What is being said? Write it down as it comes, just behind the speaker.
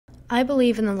I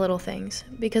believe in the little things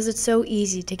because it's so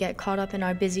easy to get caught up in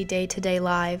our busy day-to-day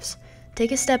lives.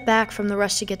 Take a step back from the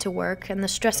rush to get to work and the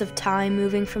stress of time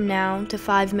moving from now to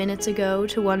 5 minutes ago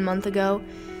to 1 month ago.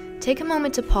 Take a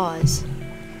moment to pause,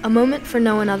 a moment for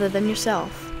no one other than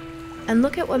yourself, and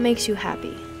look at what makes you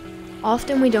happy.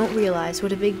 Often we don't realize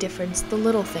what a big difference the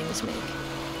little things make.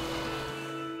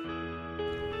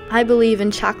 I believe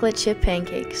in chocolate chip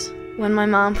pancakes. When my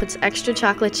mom puts extra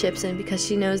chocolate chips in because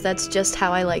she knows that's just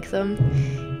how I like them.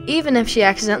 Even if she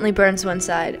accidentally burns one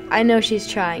side, I know she's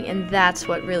trying, and that's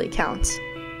what really counts.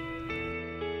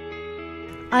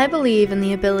 I believe in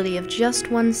the ability of just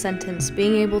one sentence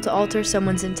being able to alter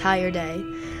someone's entire day.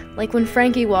 Like when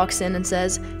Frankie walks in and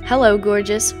says, "Hello,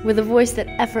 gorgeous," with a voice that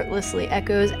effortlessly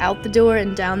echoes out the door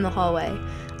and down the hallway.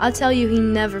 I'll tell you, he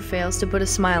never fails to put a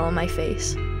smile on my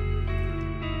face.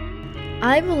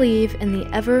 I believe in the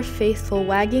ever-faithful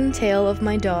wagging tail of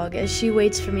my dog as she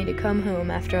waits for me to come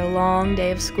home after a long day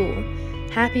of school,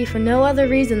 happy for no other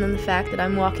reason than the fact that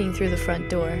I'm walking through the front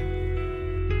door.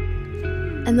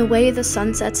 And the way the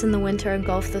sunsets in the winter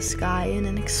engulf the sky in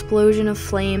an explosion of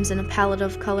flames and a palette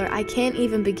of color I can't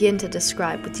even begin to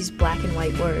describe with these black and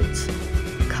white words.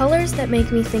 Colors that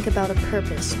make me think about a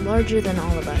purpose larger than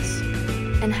all of us,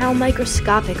 and how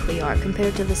microscopic we are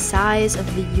compared to the size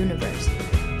of the universe.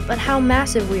 But how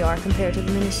massive we are compared to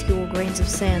the minuscule grains of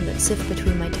sand that sift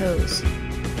between my toes.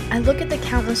 I look at the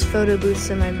countless photo booths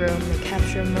in my room that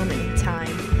capture a moment in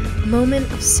time, a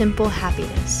moment of simple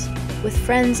happiness, with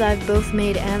friends I've both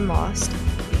made and lost,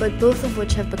 but both of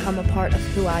which have become a part of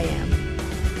who I am.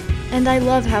 And I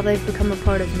love how they've become a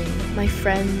part of me, my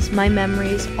friends, my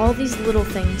memories, all these little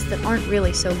things that aren't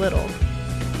really so little.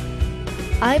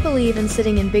 I believe in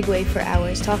sitting in Big Wave for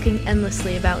hours, talking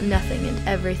endlessly about nothing and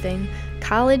everything,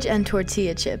 college and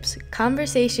tortilla chips,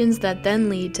 conversations that then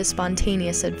lead to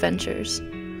spontaneous adventures.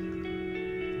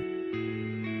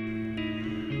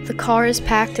 The car is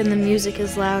packed and the music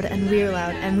is loud and we're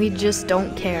loud and we just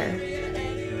don't care.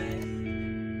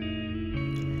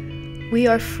 We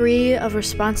are free of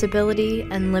responsibility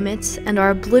and limits and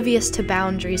are oblivious to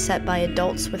boundaries set by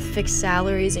adults with fixed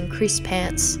salaries and creased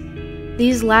pants.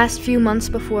 These last few months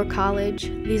before college,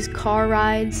 these car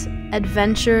rides,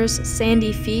 adventures,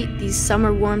 sandy feet, these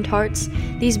summer-warmed hearts,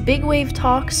 these big wave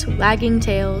talks, wagging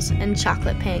tails, and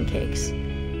chocolate pancakes.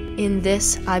 In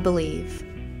this, I believe.